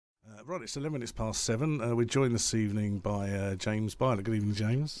Right, it's 11 minutes past 7. We're joined this evening by James Byler. Good evening,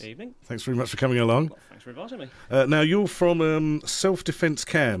 James. Evening. Thanks very much for coming along. Well, thanks for inviting me. Now, you're from Self Defence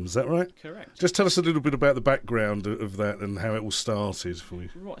Cambs, is that right? Correct. Just tell us a little bit about the background of that and how it all started for you.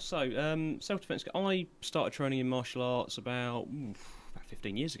 Right, so Self Defence, I started training in martial arts about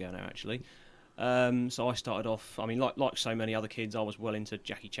 15 years ago now, actually. So I started off, I mean, like so many other kids, I was well into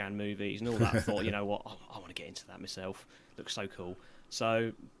Jackie Chan movies and all that. I thought, you know what, I want to get into that myself. Looks so cool.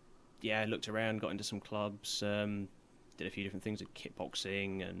 So, yeah, looked around, got into some clubs, did a few different things like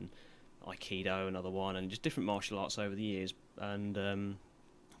kickboxing and Aikido, another one, and just different martial arts over the years. And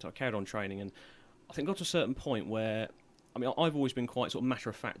so I carried on training, and I think got to a certain point where, I mean, I've always been quite sort of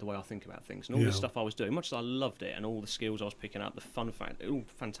matter of fact the way I think about things, and all the stuff I was doing, much as I loved it, and all the skills I was picking up, the fun fact, all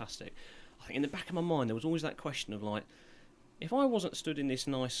fantastic. I think in the back of my mind there was always that question of like, if I wasn't stood in this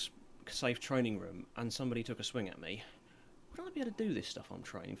nice, safe training room and somebody took a swing at me, would I be able to do this stuff I'm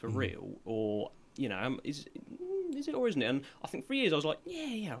training for real, or you know, is it or isn't it? And I think for years I was like,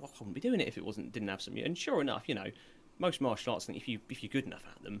 yeah, I wouldn't be doing it if it didn't have some. And sure enough, you know, most martial arts, I think if you're good enough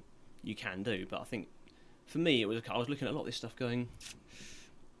at them, you can do. But I think for me, I was looking at a lot of this stuff, going,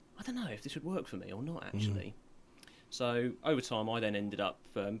 I don't know if this would work for me or not actually. So over time, I then ended up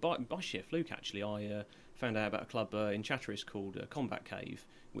by sheer fluke. Actually, I found out about a club in Chatteris called Combat Cave,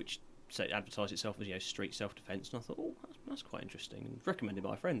 which advertised itself as street self-defence, and I thought, oh, that's quite interesting, and recommended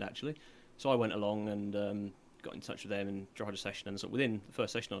by a friend actually. So I went along and got in touch with them and tried a session, and so within the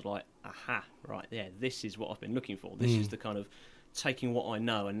first session I was like, aha, right, yeah, this is what I've been looking for. This is the kind of taking what I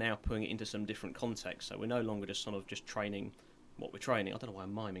know and now putting it into some different context. So we're no longer just sort of just training what we're training. I don't know why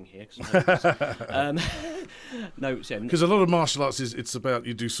I'm miming here. No, because a lot of martial arts it's about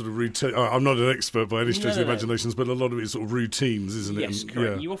you do sort of routine. I'm not an expert by any stretch of the imaginations, but a lot of it's sort of routines, isn't it? Yes,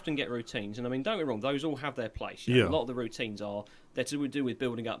 correct. Yeah. You often get routines, and I mean, don't get me wrong, those all have their place. You know, a lot of the routines they're to do with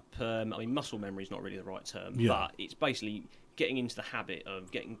building up. I mean, muscle memory is not really the right term, but it's basically getting into the habit of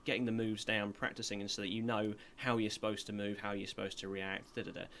getting the moves down, practicing, and so that you know how you're supposed to move, how you're supposed to react.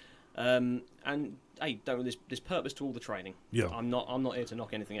 And hey, there's purpose to all the training. Yeah. I'm not here to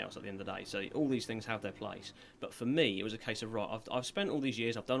knock anything else at the end of the day. So all these things have their place. But for me, it was a case of, right, I've spent all these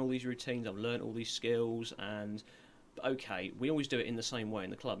years, I've done all these routines, I've learned all these skills, and okay, we always do it in the same way in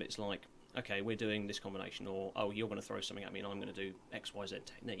the club. It's like, okay, we're doing this combination, or oh, you're going to throw something at me and I'm going to do X, Y, Z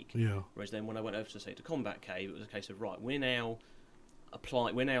technique. Yeah. Whereas then when I went over to Combat Cave, it was a case of, right, we're now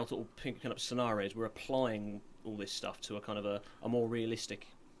sort of picking up scenarios, we're applying all this stuff to a kind of a more realistic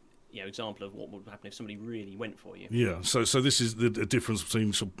example of what would happen if somebody really went for you. Yeah, so this is the difference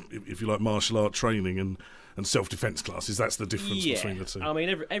between, if you like, martial art training and self-defence classes. That's the difference between the two. I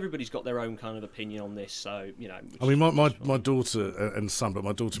mean, everybody's got their own kind of opinion on this, so, you know. I mean, my daughter and son, but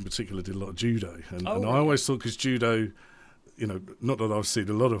my daughter in particular did a lot of judo, and I always thought, because judo, you know, not that I've seen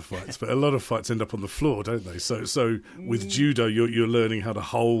a lot of fights, but a lot of fights end up on the floor, don't they? So with judo, you're learning how to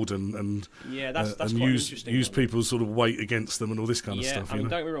hold and that's use people's sort of weight against them and all this kind of stuff. I mean,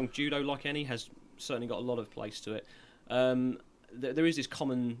 don't get me wrong, judo, like any, has certainly got a lot of place to it. There is this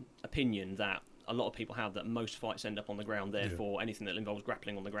common opinion that a lot of people have, that most fights end up on the ground, therefore anything that involves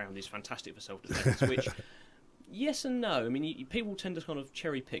grappling on the ground is fantastic for self-defence, which... Yes and no. I mean, people tend to kind of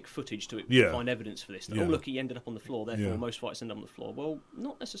cherry-pick footage to find evidence for this. That, oh, look, he ended up on the floor, therefore most fights end up on the floor. Well,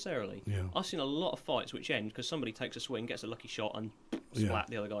 not necessarily. Yeah. I've seen a lot of fights which end because somebody takes a swing, gets a lucky shot, and splat,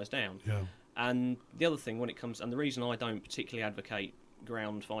 the other guy's down. Yeah. And the other thing, when it comes... And the reason I don't particularly advocate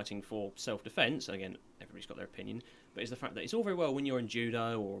ground fighting for self-defence, and again, everybody's got their opinion, but is the fact that it's all very well when you're in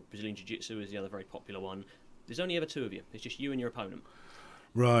judo, or Brazilian Jiu-Jitsu is the other very popular one. There's only ever two of you. It's just you and your opponent.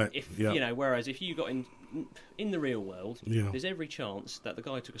 Right. Whereas if you got in the real world, there's every chance that the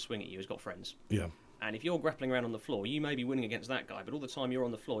guy who took a swing at you has got friends. Yeah. And if you're grappling around on the floor, you may be winning against that guy, but all the time you're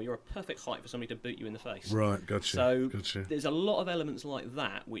on the floor, you're a perfect height for somebody to boot you in the face. Right, gotcha. So there's a lot of elements like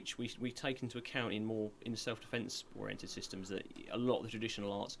that which we take into account in self-defence oriented systems, that a lot of the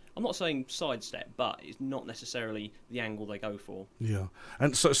traditional arts, I'm not saying sidestep, but it's not necessarily the angle they go for. Yeah.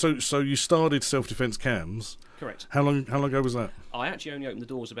 And so you started Self-Defence Cambs. Correct. How long ago was that? I actually only opened the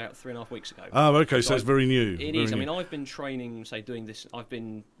doors about 3.5 weeks ago. Oh, okay, so it's very new. It is. I mean, I've been training, doing this,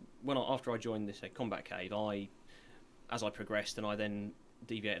 after I joined this Combat Cave, as I progressed, and I then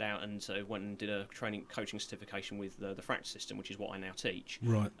deviated out and went and did a coaching certification with the fracture system, which is what I now teach.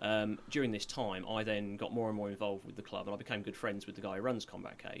 Right. During this time, I then got more and more involved with the club, and I became good friends with the guy who runs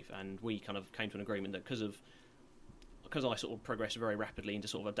Combat Cave, and we kind of came to an agreement that because I sort of progressed very rapidly into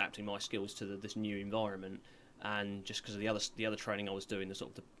sort of adapting my skills to this new environment, and just because of the other training I was doing to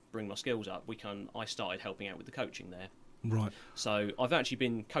bring my skills up, I started helping out with the coaching there. Right. So I've actually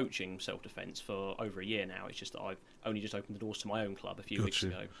been coaching self-defence for over a year now. It's just that I've only just opened the doors to my own club a few weeks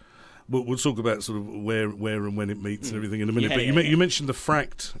ago. we'll talk about sort of where and when it meets and everything in a minute. But you mentioned the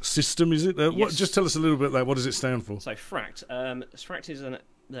FRACT system, is it? Yes. Just tell us a little bit about that. What does it stand for? So FRACT. FRACT is an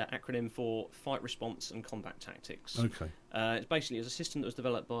acronym for Fight, Response and Combat Tactics. Okay. It's a system that was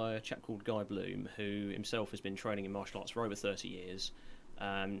developed by a chap called Guy Bloom, who himself has been training in martial arts for over 30 years.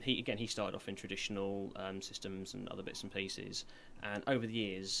 He started off in traditional systems and other bits and pieces, and over the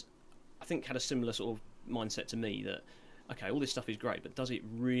years, I think had a similar sort of mindset to me that, okay, all this stuff is great, but does it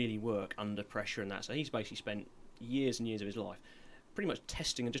really work under pressure and that? So he's basically spent years and years of his life pretty much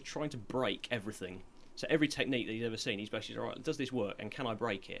testing and just trying to break everything. So every technique that he's ever seen, he's basically, all right, does this work and can I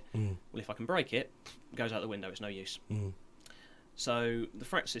break it? Well, if I can break it, it goes out the window, it's no use. So the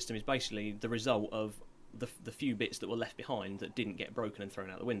FRACT system is basically the result of the few bits that were left behind that didn't get broken and thrown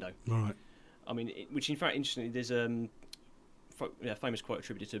out the window. Right. I mean, which in fact, interestingly, there's a famous quote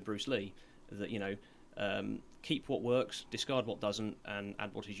attributed to Bruce Lee that, keep what works, discard what doesn't, and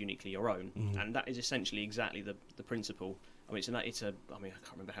add what is uniquely your own. And that is essentially exactly the principle. I mean, I can't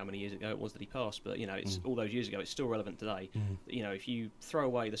remember how many years ago it was that he passed, but it's all those years ago. It's still relevant today. If you throw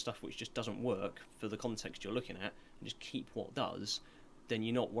away the stuff which just doesn't work for the context you're looking at, and just keep what does, then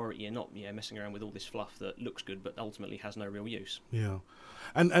you're not worried. You're not messing around with all this fluff that looks good but ultimately has no real use. Yeah,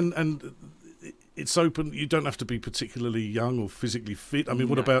 and it's open. You don't have to be particularly young or physically fit. I mean,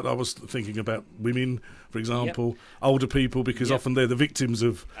 what about? I was thinking about women, for example, older people, because often they're the victims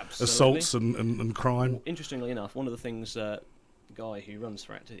of assaults and crime. Well, interestingly enough, one of the things the guy who runs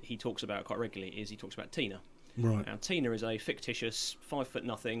FRACT he talks about quite regularly is he talks about Tina. Right. Now, Tina is a fictitious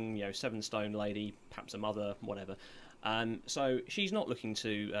 5'0", 7 stone lady, perhaps a mother, whatever. So she's not looking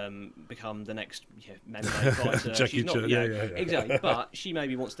to become the next MMA fighter. Jackie Chan, exactly. But she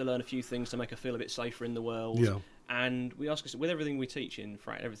maybe wants to learn a few things to make her feel a bit safer in the world. Yeah. And we ask us, with everything we teach in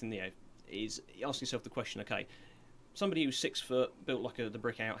FRACT, everything is ask yourself the question: okay, somebody who's 6 foot, built like the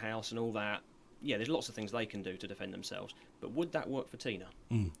brick outhouse and all that. Yeah, there's lots of things they can do to defend themselves. But would that work for Tina,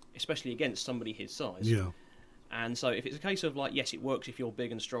 especially against somebody his size? Yeah. And so if it's a case of yes, it works if you're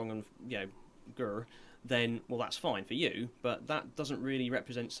big and strong and grr, then that's fine for you, but that doesn't really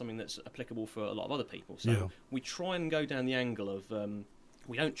represent something that's applicable for a lot of other people. So we try and go down the angle of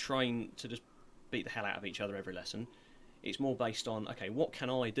we don't train to just beat the hell out of each other every lesson. It's more based on, okay, what can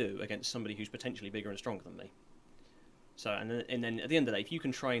I do against somebody who's potentially bigger and stronger than me? So and then at the end of the day, if you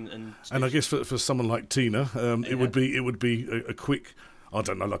can train and I guess for someone like Tina, it would be a quick, I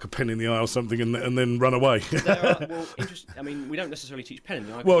don't know, like a pen in the eye or something, and then run away. I mean, we don't necessarily teach pen in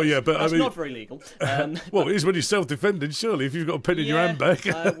the eye. Well, yeah, but that's not very legal. Well, it is when you're self-defending, surely, if you've got a pen in your handbag.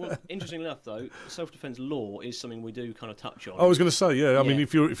 Interestingly enough, though, self-defense law is something we do kind of touch on. I was going to say, I mean,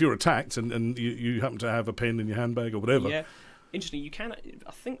 if you're attacked and you happen to have a pen in your handbag or whatever. Yeah. Interesting, you can.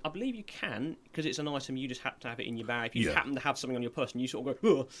 I believe you can, because it's an item. You just have to have it in your bag. If you happen to have something on your person, you sort of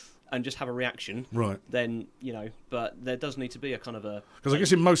go and just have a reaction. Right. Then but there does need to be a kind of a. Because I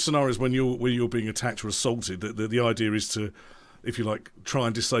guess in most scenarios when you're being attacked or assaulted, the idea is to, if you like, try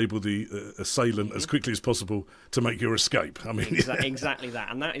and disable the assailant as quickly as possible to make your escape. I mean, exactly that,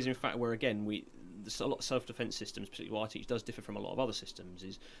 and that is in fact where again a lot of self-defense systems, particularly what I teach, does differ from a lot of other systems.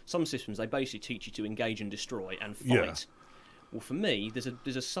 Is some systems they basically teach you to engage and destroy and fight. Yeah. Well, for me,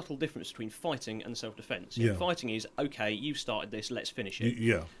 there's a subtle difference between fighting and self-defense. Fighting is, okay, you started this, let's finish it.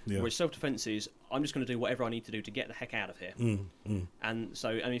 Yeah. Whereas self-defense is, I'm just going to do whatever I need to do to get the heck out of here. And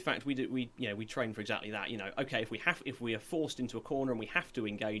so, and in fact, we train for exactly that. Okay, if we are forced into a corner and we have to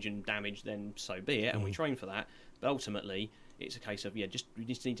engage and damage, then so be it, and we train for that. But ultimately, it's a case of we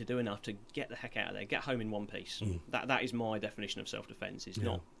just need to do enough to get the heck out of there, get home in one piece. That is my definition of self-defense. Is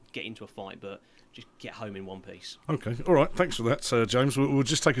not get into a fight, but just get home in one piece. Okay, all right, thanks for that, James. We'll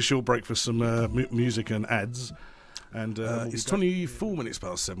just take a short break for some music and ads. And it's 24 minutes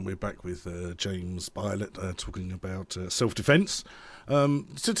past 7. We're back with James Bylett talking about self-defence.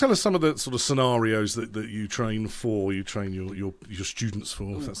 So tell us some of the sort of scenarios that you train for, you train your students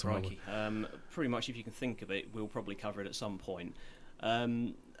for. If that's crikey. Pretty much, if you can think of it, we'll probably cover it at some point.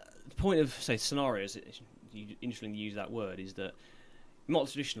 The point of, say, scenarios, interestingly use that word, is that not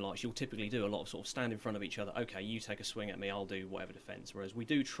traditional arts, you'll typically do a lot of sort of stand in front of each other. Okay, you take a swing at me, I'll do whatever defence. Whereas we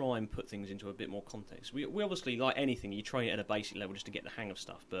do try and put things into a bit more context. We obviously, like anything, you train it at a basic level just to get the hang of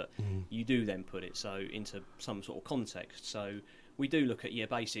stuff, but you do then put it into some sort of context. So we do look at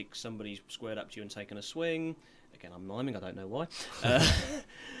basics. Somebody's squared up to you and taken a swing. Again, I'm miming. I don't know why.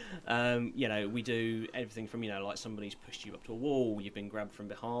 We do everything from like somebody's pushed you up to a wall, you've been grabbed from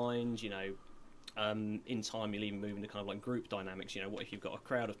behind. In time you'll even move into kind of like group dynamics. What if you've got a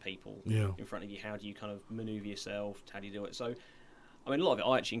crowd of people in front of you? How do you kind of manoeuvre yourself? How do you do it? So, I mean, a lot of it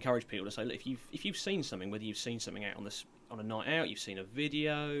I actually encourage people to say, look, if you've seen something, whether you've seen something out on a night out, you've seen a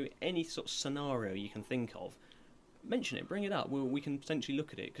video, any sort of scenario you can think of, mention it, bring it up. We can potentially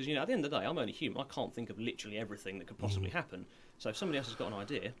look at it, because at the end of the day, I'm only human. I can't think of literally everything that could possibly happen. So if somebody else has got an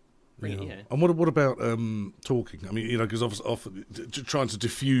idea, bring it. Yeah. And what about talking? I mean, because often trying to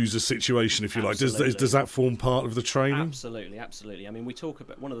diffuse a situation, if you like, does that form part of the training? Absolutely. I mean, we talk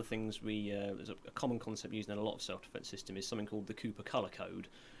about one of the things there's a common concept used in a lot of self-defence system is something called the Cooper Colour Code.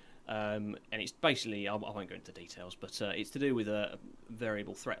 And it's basically, I won't go into details, but it's to do with a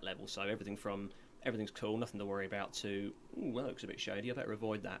variable threat level. So everything's cool, nothing to worry about, to, ooh, that looks a bit shady, I better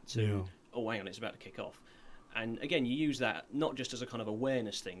avoid that, to, oh, hang on, it's about to kick off. And again, you use that not just as a kind of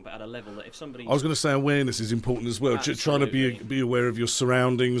awareness thing, but at a level that if somebody... I was going to say awareness is important as well. Trying to be aware of your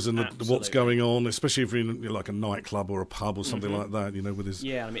surroundings and what's going on, especially if you're in like a nightclub or a pub or something like that. With his...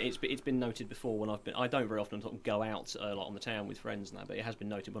 Yeah, I mean, it's been noted before when I don't very often sort of go out like on the town with friends and that, but it has been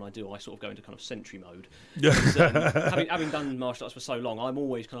noted when I do, I sort of go into kind of sentry mode. Having done martial arts for so long, I'm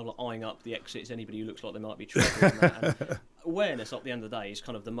always kind of like eyeing up the exits, anybody who looks like they might be trouble. And awareness at the end of the day is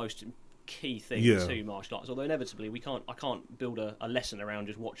kind of the most key thing to martial arts, although inevitably I can't build a lesson around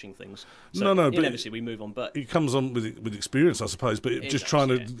just watching things, so no, inevitably we move on, but it comes on with experience, I suppose, but just trying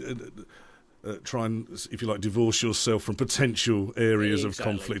to try and, if you like, divorce yourself from potential areas of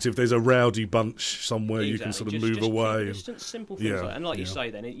conflict. If there's a rowdy bunch somewhere, you can sort of move away. Just simple things like you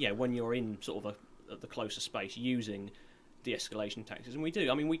say then, when you're in sort of the closer space, using de-escalation tactics, and we do.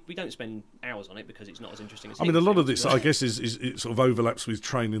 I mean, we don't spend hours on it because it's not as interesting as... I mean, a lot of this, I guess, is it sort of overlaps with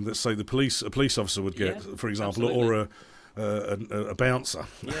training that, say, a police officer would get, for example, or a bouncer,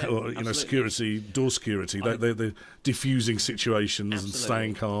 or security, door security. They're diffusing situations and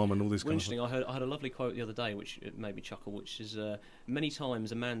staying calm and all this kind of stuff. I heard a lovely quote the other day, which it made me chuckle, which is, many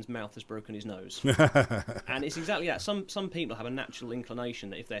times a man's mouth has broken his nose. And it's exactly that. Some people have a natural inclination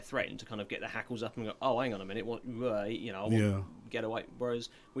that if they're threatened to kind of get their hackles up and go, oh, hang on a minute, what, I want to get away. Whereas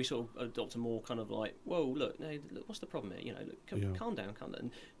we sort of adopt a more kind of like, whoa, look, what's the problem here? Calm down.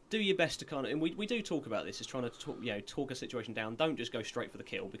 And do your best to kind of, and we do talk about this, is trying to talk a situation down. Don't just go straight for the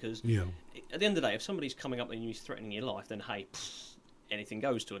kill, because at the end of the day, if somebody's coming up and you're threatening your life, then hey, anything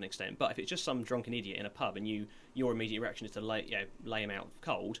goes to an extent. But if it's just some drunken idiot in a pub and your immediate reaction is to lay him out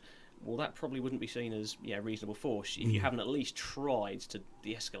cold, well, that probably wouldn't be seen as reasonable force if you haven't at least tried to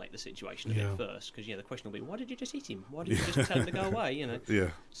de-escalate the situation a bit first. Because the question will be, why did you just hit him? Why did you just tell him to go away?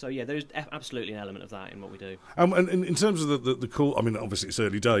 So there's absolutely an element of that in what we do. And in terms of the call, I mean, obviously it's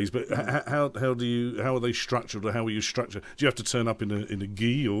early days, but how are they structured, or how are you structured? Do you have to turn up in a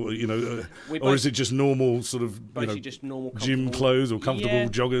gi, or or is it just normal sort of just normal gym clothes or comfortable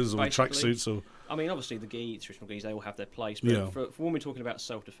joggers or tracksuits or? I mean, obviously the traditional gis, they all have their place, but for when we're talking about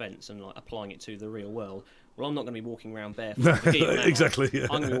self-defence and like applying it to the real world, well, I'm not going to be walking around barefoot. Exactly. I'm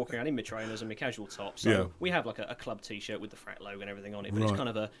going to be walking around in my trainers and my casual top. So we have like a club T-shirt with the frat logo and everything on it, but it's kind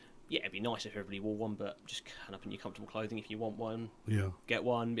of it'd be nice if everybody wore one, but just turn up in your comfortable clothing. If you want one, get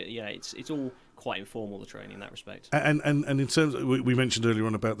one. But it's all quite informal, the training in that respect. And in terms of, we mentioned earlier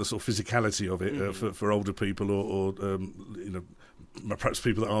on about the sort of physicality of it for older people or perhaps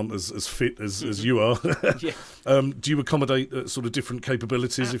people that aren't as fit as you are. Do you accommodate sort of different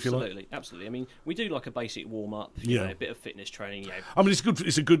capabilities, if you like? Absolutely. I mean, we do like a basic warm-up, a bit of fitness training. I mean,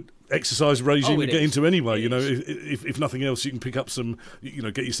 it's a good exercise regime to get into anyway. If nothing else, you can pick up some,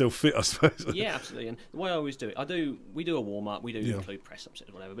 get yourself fit, I suppose. Yeah, absolutely. And the way I always do it, we do a warm-up, we do include press-ups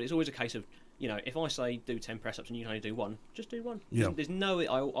or whatever, but it's always a case of, if I say do 10 press-ups and you can only do one, just do one. There's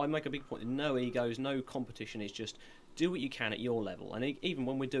no, I make a big point, no egos, no competition. It's just do what you can at your level. And even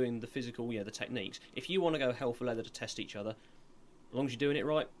when we're doing the physical, the techniques, if you want to go hell for leather to test each other, as long as you're doing it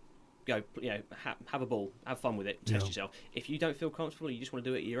right, go, have a ball, have fun with it, test yourself. If you don't feel comfortable, you just want to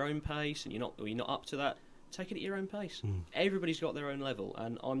do it at your own pace, and you're not up to that, take it at your own pace. Everybody's got their own level,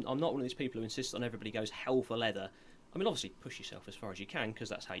 and I'm not one of these people who insists on everybody goes hell for leather. I mean, obviously push yourself as far as you can, because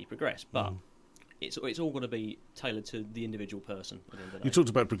that's how you progress, but it's all got to be tailored to the individual person at the end of the day. You talked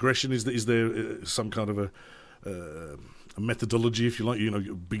about progression. Is there some kind of a methodology, if you like,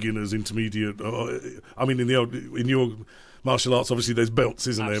 beginners, intermediate? I mean, in your martial arts, obviously there's belts,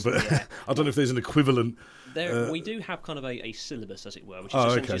 isn't there? But I don't know if there's an equivalent. We do have kind of a syllabus, as it were, which is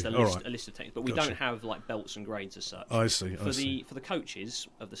essentially just a list of techniques, but we don't have like belts and grades as such. I see. For the coaches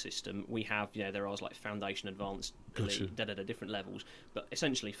of the system, we have there are like foundation, advanced, elite, different levels. But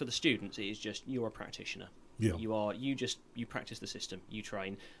essentially, for the students, it is just you're a practitioner. Yeah. You practice the system, you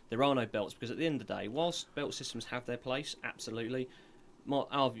train. There are no belts, because at the end of the day, whilst belt systems have their place, absolutely,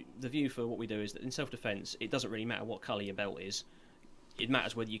 the view for what we do is that in self-defence, it doesn't really matter what colour your belt is. It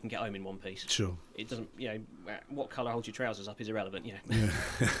matters whether you can get home in one piece. Sure. It doesn't, what colour holds your trousers up is irrelevant,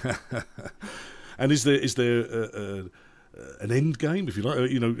 And is there an end game, if you like?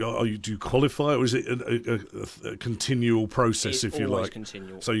 You know, do you qualify, or is it a continual process, if you like?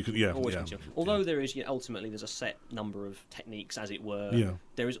 Continual. So you can, always continual. Although there is, ultimately, there's a set number of techniques, as it were. Yeah.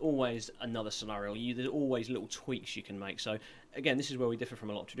 There is always another scenario. There's always little tweaks you can make. So again, this is where we differ from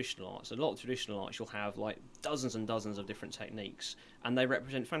a lot of traditional arts. A lot of traditional arts, you'll have like dozens and dozens of different techniques, and they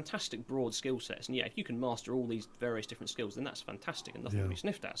represent fantastic broad skill sets. And if you can master all these various different skills, then that's fantastic and nothing to be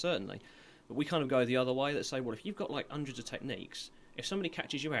sniffed at, certainly. But we kind of go the other way, that say, well, if you've got like hundreds of techniques, if somebody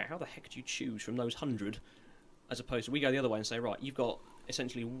catches you out, how the heck do you choose from those 100? As opposed to, we go the other way and say, right, you've got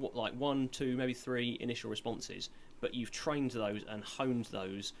essentially like 1, 2, maybe 3 initial responses, but you've trained those and honed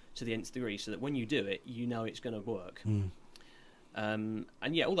those to the nth degree, so that when you do it, you know it's going to work. And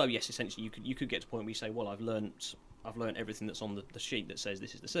although yes, essentially you could get to a point where you say, well, I've learnt everything that's on the sheet that says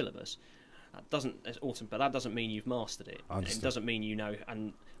this is the syllabus. That doesn't mean you've mastered it. It doesn't mean you know.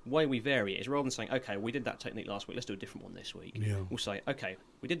 And the way we vary it is, rather than saying, okay, we did that technique last week, let's do a different one this week. We'll say, okay,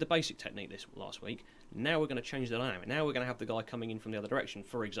 we did the basic technique this last week, now we're going to change the dynamic. Now we're going to have the guy coming in from the other direction,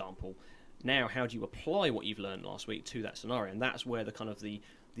 for example. Now, how do you apply what you've learned last week to that scenario? And that's where the kind of the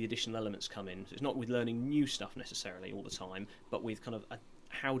additional elements come in. So it's not with learning new stuff necessarily all the time, but with kind of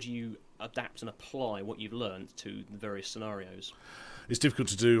how do you adapt and apply what you've learned to the various scenarios. It's difficult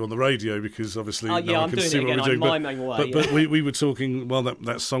to do on the radio because obviously no one I'm can doing see it what again. we're doing. I'm miming away. But we were talking while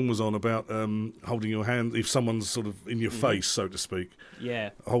that song was on about holding your hand. If someone's sort of in your face, so to speak,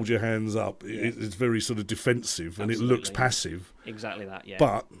 hold your hands up. It's very sort of defensive. Absolutely. And it looks passive. Exactly that. Yeah.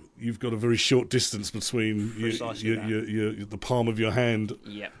 But you've got a very short distance between the palm of your hand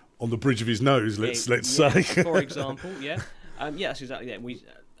on the bridge of his nose. Let's say, for example, that's exactly that.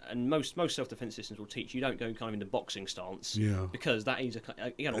 And most self-defense systems will teach you don't go kind of into boxing stance, because that is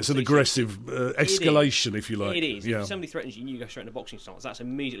it's an aggressive escalation, if you like. It is. If somebody threatens you and you go straight into boxing stance, that's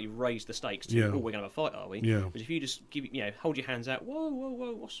immediately raised the stakes to we're going to have a fight, are we? But if you just hold your hands out, whoa,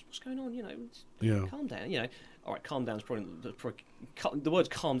 what's going on? Calm down. All right, calm down is probably the words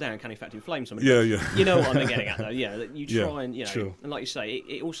 "calm down" can in fact inflame somebody. You know what I'm getting at, though. You try and sure. And like you say,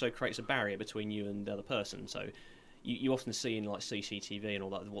 it also creates a barrier between you and the other person. So. You often see in like CCTV and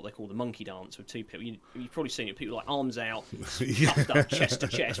all that what they call the monkey dance with two people. You've probably seen it, people like arms out, puffed up, chest to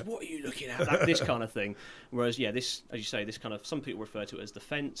chest. What are you looking at? This kind of thing. Whereas this, as you say, this kind of, some people refer to it as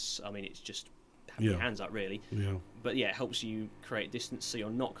defence. I mean, it's just having your hands up, really. But it helps you create distance, so you're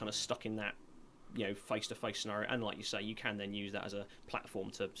not kind of stuck in that face-to-face scenario. And like you say, you can then use that as a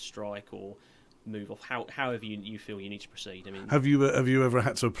platform to strike or move off however you feel you need to proceed. I mean, have you ever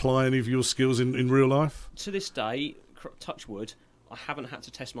had to apply any of your skills in real life? To this day, touch wood, I haven't had to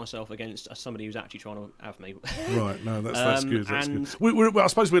test myself against somebody who's actually trying to have me. Right, no, that's good. That's good. I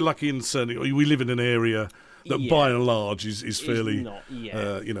suppose we're lucky in certainly we live in an area that by and large is fairly not,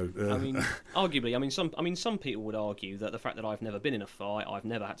 I mean, arguably, some people would argue that the fact that I've never been in a fight, I've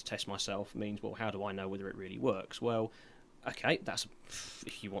never had to test myself, means, well, how do I know whether it really works? Well, okay, that's,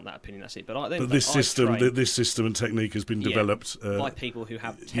 if you want that opinion, that's it. But this system and technique has been developed by people who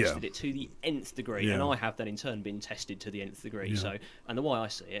have tested it to the nth degree, and I have then in turn been tested to the nth degree. So, and the way I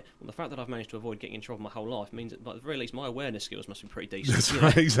see it, the fact that I've managed to avoid getting in trouble my whole life means that, at the very least, my awareness skills must be pretty decent. That's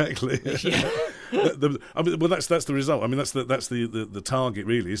right, exactly. That's the result. I mean, that's the target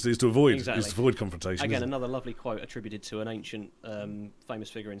really is to avoid confrontation. Again, another lovely quote attributed to an ancient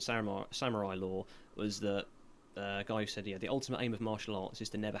famous figure in samurai law was that. A guy who said, the ultimate aim of martial arts is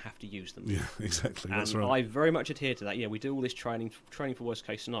to never have to use them. Yeah, exactly. And that's right. I very much adhere to that. We do all this training for worst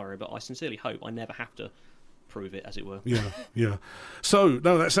case scenario, but I sincerely hope I never have to prove it, as it were. Yeah. So,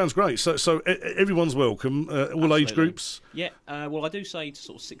 no, that sounds great. So everyone's welcome, all Absolutely. Age groups? Yeah, well, I do say to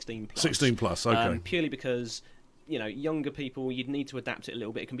sort of 16 plus. 16 plus, okay. Purely because, younger people, you'd need to adapt it a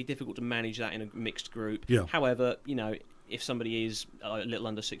little bit. It can be difficult to manage that in a mixed group. Yeah. However, if somebody is a little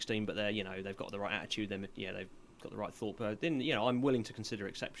under 16, but they're, they've got the right attitude, then, they've got the right thought, but then I'm willing to consider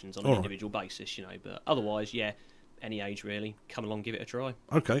exceptions on an individual basis, but otherwise, any age really, come along, give it a try.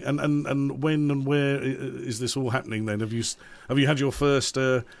 Okay, and when and where is this all happening then? Have you had your first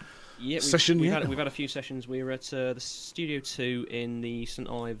session yet? We've had a few sessions. We were at the Studio 2 in the St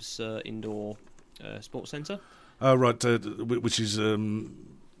Ives Indoor Sports Centre. Right, which is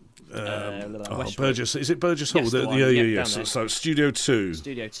Burgess. Is it Burgess Hall? Yes, So Studio 2.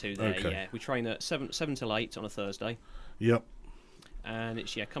 Studio 2 there, okay. We train at 7 till 8 on a Thursday. Yep. And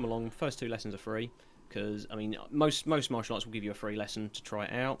it's, come along. First 2 lessons are free, because, I mean, most martial arts will give you a free lesson to try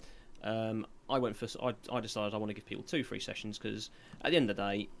it out. I decided I want to give people 2 free sessions, because at the end of the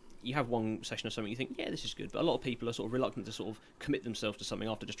day, you have one session of something, you think, this is good, but a lot of people are sort of reluctant to sort of commit themselves to something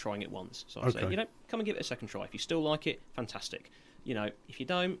after just trying it once. So I say, come and give it a second try. If you still like it, fantastic. If you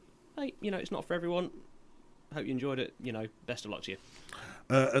don't, hey, it's not for everyone. hope you enjoyed it. Best of luck to you.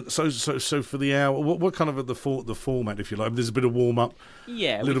 So for the hour, what kind of the format, if you like? There's a bit of warm up,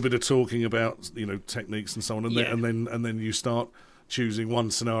 yeah, a little bit of talking about techniques and so on, and Yeah. then you start choosing one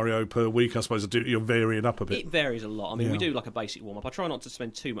scenario per week. I suppose you're varying up a bit. It varies a lot. I mean, Yeah. we do like a basic warm up. I try not to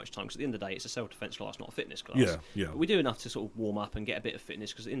spend too much time because at the end of the day, it's a self defence class, not a fitness class. Yeah. But we do enough to sort of warm up and get a bit of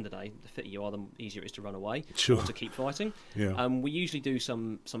fitness because at the end of the day, the fitter you are, the easier it is to run away Sure. or to keep fighting. Yeah. We usually do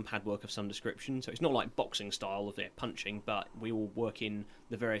some pad work of some description, so it's not like boxing style of punching, but we all work in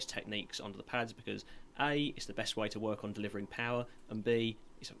the various techniques under the pads because A, it's the best way to work on delivering power, and B,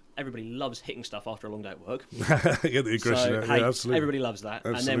 everybody loves hitting stuff after a long day at work. Get the aggression So, out. hey, Yeah, absolutely. everybody loves that.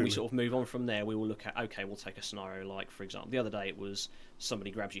 And then Absolutely. we sort of move on from there. We will look at, okay, we'll take a scenario like, for example, the other day it was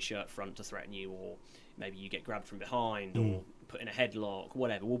somebody grabs your shirt front to threaten you, or maybe you get grabbed from behind, or put in a headlock,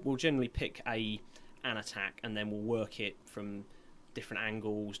 whatever. We'll generally pick an attack, and then we'll work it from different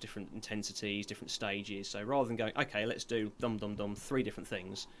angles, different intensities, different stages. So rather than going, okay, let's do 3 different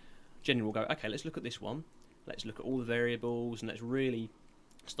things, generally we'll go, okay, let's look at this one. Let's look at all the variables, and let's really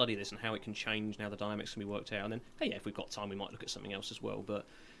study this and how it can change and how the dynamics can be worked out. And then, hey, yeah, if we've got time, we might look at something else as well. But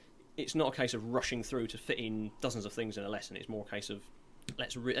it's not a case of rushing through to fit in dozens of things in a lesson. It's more a case of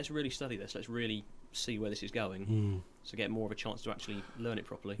let's really study this. Let's really see where this is going, to get more of a chance to actually learn it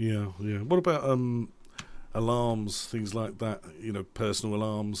properly. Yeah. What about alarms, things like that? Personal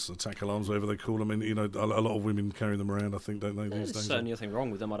alarms, attack alarms, whatever they call them. I mean, a lot of women carry them around, I think, don't they? These There's days? certainly nothing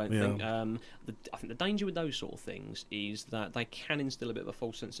wrong with them, I don't Yeah. think. I think the danger with those sort of things is that they can instill a bit of a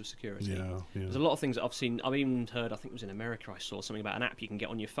false sense of security. Yeah. There's a lot of things that I've seen. I've even heard, I think it was in America, I saw something about an app you can get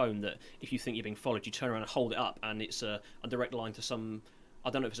on your phone that if you think you're being followed, you turn around and hold it up, and it's a direct line to some, I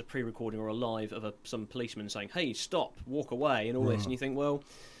don't know if it's a pre-recording or a live of some policeman saying, hey, stop, walk away, and all this. And you think, well,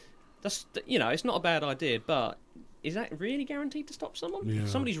 that's, it's not a bad idea, but is that really guaranteed to stop someone? Yeah. If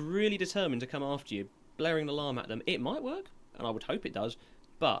somebody's really determined to come after you, blaring an alarm at them, it might work, and I would hope it does,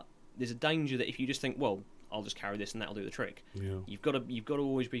 but there's a danger that if you just think, well, I'll just carry this and that'll do the trick. Yeah. You've got to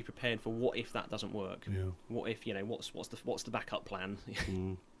always be prepared for what if that doesn't work. Yeah. What if what's the backup plan?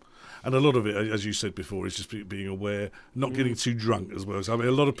 And a lot of it, as you said before, is just being aware, not getting too drunk as well. So, I mean,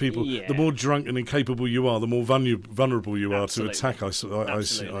 a lot of people, the more drunk and incapable you are, the more vulnerable you are to attack, I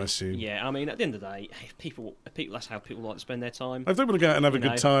assume. Yeah, I mean, at the end of the day, if people, that's how people like to spend their time. If they want to go out and have a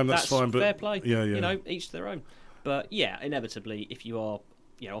good time, that's fine. But fair play. Yeah. Each to their own. But yeah, inevitably, if you are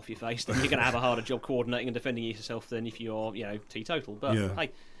off your face, then you're going to have a harder job coordinating and defending yourself than if you're teetotal. But hey,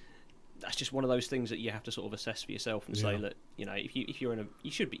 that's just one of those things that you have to sort of assess for yourself and say that if you're in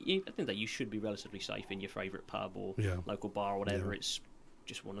you should be. I think that you should be relatively safe in your favourite pub or local bar or whatever. It's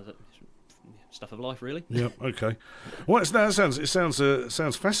just one of the stuff of life, really. Yeah. Okay. Well, it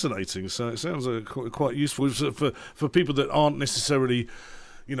sounds fascinating. So it sounds quite useful for people that aren't necessarily.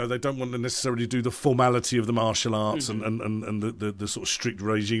 They don't want to necessarily do the formality of the martial arts and the sort of strict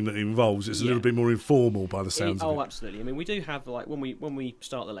regime that it involves. It's a little bit more informal by the sounds of it. Oh, absolutely. I mean, we do have, like, when we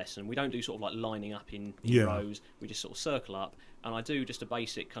start the lesson, we don't do sort of like lining up in rows. We just sort of circle up, and I do just a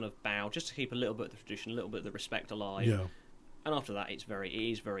basic kind of bow, just to keep a little bit of the tradition, a little bit of the respect alive. Yeah. And after that, it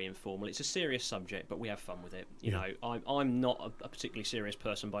is very informal. It's a serious subject, but we have fun with it. You know, I'm not a particularly serious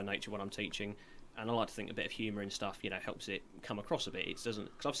person by nature when I'm teaching. And I like to think a bit of humour and stuff, helps it come across a bit. It doesn't,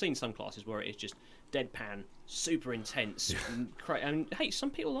 because I've seen some classes where it is just deadpan, super intense, and hey, some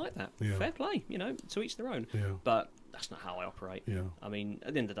people like that. Yeah. Fair play, to each their own. Yeah. But that's not how I operate. Yeah. I mean,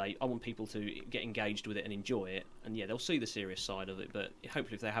 at the end of the day, I want people to get engaged with it and enjoy it, and they'll see the serious side of it. But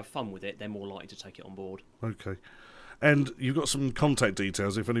hopefully, if they have fun with it, they're more likely to take it on board. Okay. And you've got some contact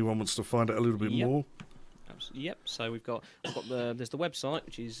details if anyone wants to find out a little bit more. Yep. So there's the website,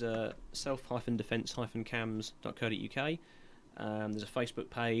 which is self-defence-cambs.co.uk. There's a Facebook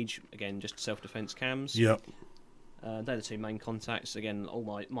page, again, just Self Defence Cambs. Yep. They're the two main contacts. Again,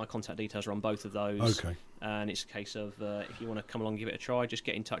 all my contact details are on both of those. Okay. And it's a case of if you want to come along and give it a try, just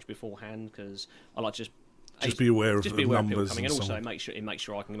get in touch beforehand, because I like to just be aware of people numbers coming, and also it makes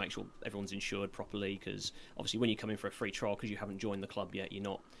sure I can make sure everyone's insured properly, because obviously when you come in for a free trial, because you haven't joined the club yet, you're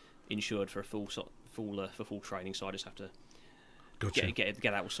not insured for a full training, so I just have to get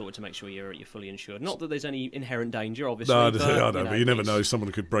that all sorted to make sure you're fully insured. Not that there's any inherent danger, obviously. No, but you never know. Someone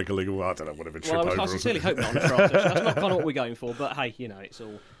could break a leg, or I don't know, whatever. I sincerely hope not on a trial session. That's not kind of what we're going for. But hey, it's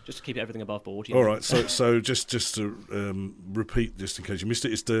all just to keep everything above board. All right. So just to repeat, just in case you missed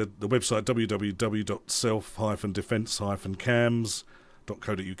it, it's the website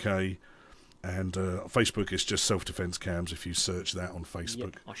www.self-defence-cambs.co.uk. And Facebook is just Self Defence Cambs. If you search that on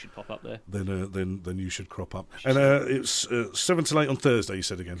Facebook, I should pop up there. Then you should crop up. And it's 7 till 8 on Thursday. You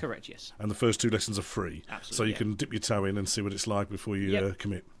said again. Correct. Yes. And the first 2 lessons are free. Absolutely. So you can dip your toe in and see what it's like before you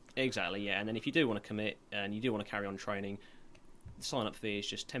commit. Exactly, yeah. And then if you do want to commit and you do want to carry on training, the sign-up fee is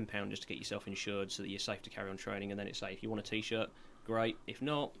just £10 just to get yourself insured so that you're safe to carry on training. And then it's say if you want a T-shirt, great. If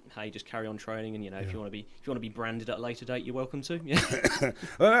not, hey, just carry on training. And if you want to be branded at a later date, you're welcome to. Yeah.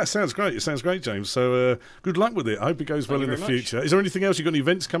 Well, that sounds great. It sounds great, James. So good luck with it. I hope it goes well in the future. Is there anything else? You got any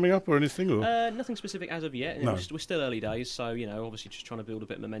events coming up or anything? Or? Nothing specific as of yet. No. We're still early days, so obviously just trying to build a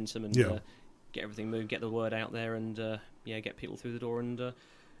bit of momentum and get everything moved, get the word out there, and get people through the door and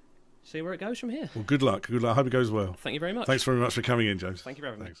see where it goes from here. Well, good luck. Good luck. I hope it goes well. Thank you very much. Thanks very much for coming in, James. Thank you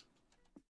very much. Thanks.